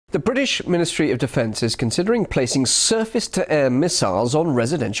The British Ministry of Defence is considering placing surface-to-air missiles on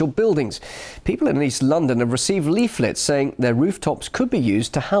residential buildings. People in East London have received leaflets saying their rooftops could be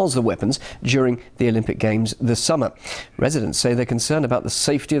used to house the weapons during the Olympic Games this summer. Residents say they're concerned about the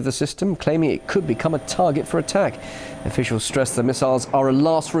safety of the system, claiming it could become a target for attack. Officials stress the missiles are a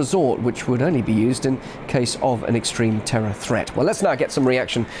last resort, which would only be used in case of an extreme terror threat. Well, let's now get some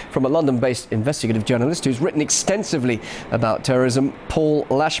reaction from a London-based investigative journalist who's written extensively about terrorism, Paul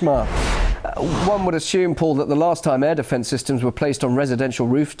Lashmar. One would assume, Paul, that the last time air defence systems were placed on residential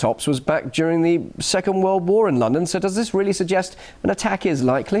rooftops was back during the Second World War in London. So does this really suggest an attack is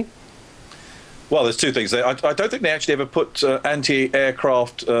likely? Well, there's two things. I don't think they actually ever put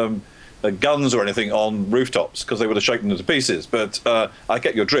anti-aircraft guns or anything on rooftops because they would have shaken them to pieces. But I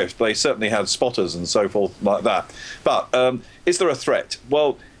get your drift. They certainly had spotters and so forth like that. But is there a threat?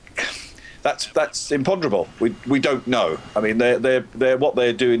 Well, that's imponderable. We don't know. I mean, they're what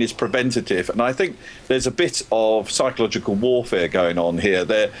they're doing is preventative, and I think there's a bit of psychological warfare going on here.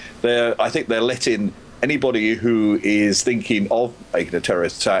 I think they're letting anybody who is thinking of making a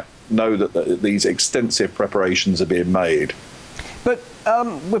terrorist attack know that these extensive preparations are being made. But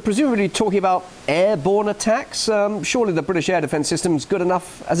we're presumably talking about airborne attacks. Surely the British air defence system is good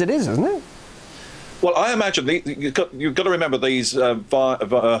enough as it is, isn't it? Well, I imagine you've got to remember these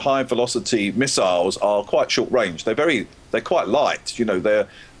high-velocity missiles are quite short-range. They're quite light. You know, they're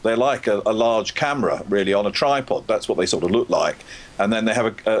like a large camera, really, on a tripod. That's what they sort of look like. And then they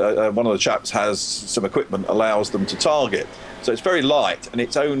have one of the chaps has some equipment allows them to target. So it's very light, and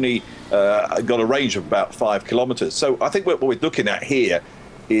it's only got a range of about 5 kilometres. So I think what we're looking at here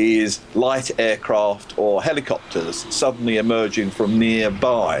is light aircraft or helicopters suddenly emerging from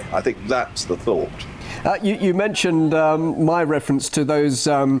nearby. I think that's the thought. You mentioned my reference to those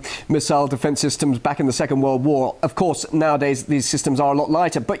missile defence systems back in the Second World War. Of course, nowadays these systems are a lot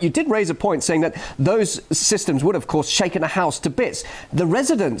lighter, but you did raise a point saying that those systems would, of course, shaken a house to bits. The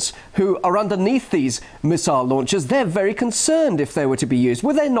residents who are underneath these missile launchers, they're very concerned if they were to be used.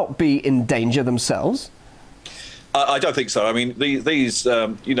 Would they not be in danger themselves? I don't think so. I mean, these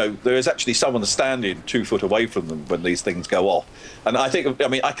you know, there is actually someone standing 2 foot away from them when these things go off. And I think, I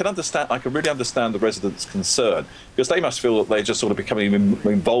mean, I can really understand the residents' concern, because they must feel that they're just sort of becoming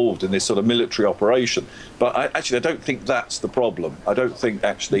involved in this sort of military operation. But I don't think that's the problem. I don't think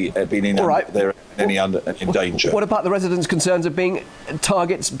actually being in they're in danger. What about the residents' concerns of being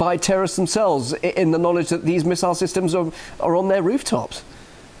targets by terrorists themselves, in the knowledge that these missile systems are on their rooftops?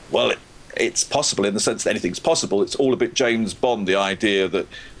 Well, it's possible in the sense that anything's possible. It's all a bit James Bond, the idea that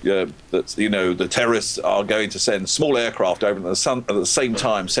you know, the terrorists are going to send small aircraft over and at the same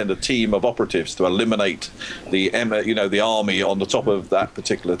time send a team of operatives to eliminate the army on the top of that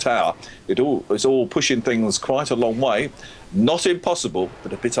particular tower. It's all pushing things quite a long way. Not impossible,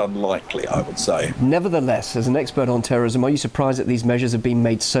 but a bit unlikely, I would say. Nevertheless, as an expert on terrorism, are you surprised that these measures have been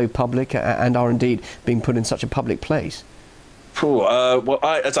made so public and are indeed being put in such a public place? Well,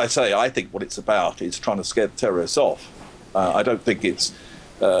 as I say, I think what it's about is trying to scare the terrorists off. I don't think it's,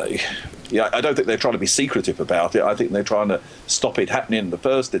 I don't think they're trying to be secretive about it. I think they're trying to stop it happening in the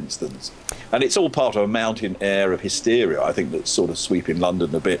first instance. And it's all part of a mounting air of hysteria, I think, that's sort of sweeping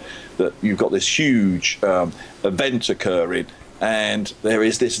London a bit, that you've got this huge event occurring, and there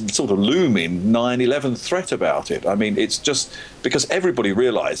is this sort of looming 9/11 threat about it. I mean, it's just because everybody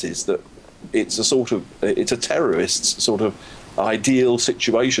realises that it's a terrorist's sort of ideal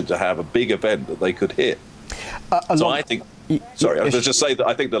situation to have a big event that they could hit. So I think, sorry, I was just say that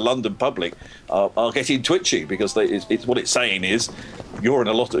I think the London public are getting twitchy, because it's what it's saying is you're in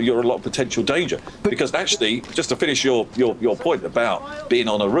a lot of potential danger. Because actually, just to finish your point about being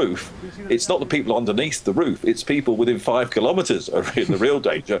on a roof, it's not the people underneath the roof; it's people within 5 kilometres are in the real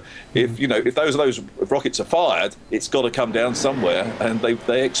danger. If those rockets are fired, it's got to come down somewhere, and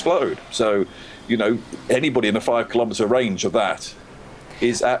they explode. So, you know, anybody in a 5 kilometre range of that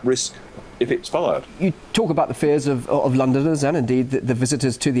is at risk if it's fired. You talk about the fears of Londoners and indeed the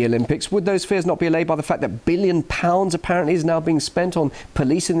visitors to the Olympics. Would those fears not be allayed by the fact that £1 billion apparently is now being spent on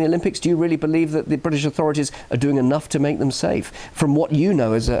police in the Olympics? Do you really believe that the British authorities are doing enough to make them safe, from what you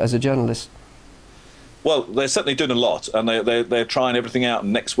know as a journalist? Well, they're certainly doing a lot, and they're trying everything out.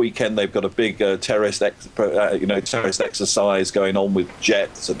 And next weekend they've got a big terrorist exercise going on with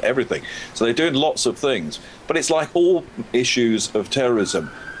jets and everything. So they're doing lots of things. But it's like all issues of terrorism.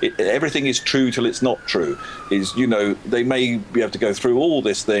 Everything is true till it's not true. They may be able to go through all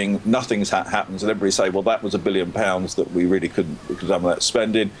this thing, nothing happens, and everybody say, well, that was £1 billion that we really could have done that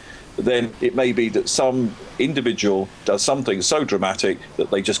spending. But then it may be that some individual does something so dramatic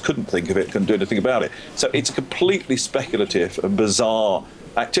that they just couldn't think of it, couldn't do anything about it. So it's a completely speculative and bizarre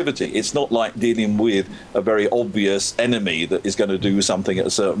activity. It's not like dealing with a very obvious enemy that is going to do something at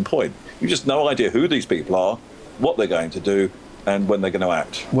a certain point. You've just no idea who these people are, what they're going to do, and when they're going to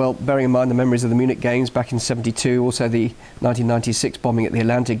act. Well, bearing in mind the memories of the Munich Games back in '72, also the 1996 bombing at the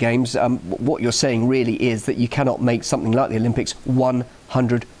Atlanta Games, what you're saying really is that you cannot make something like the Olympics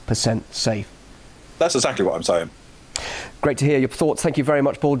 100% safe. That's exactly what I'm saying. Great to hear your thoughts. Thank you very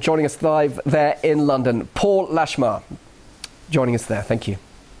much, Paul. Joining us live there in London. Paul Lashmar joining us there. Thank you.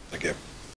 Thank you.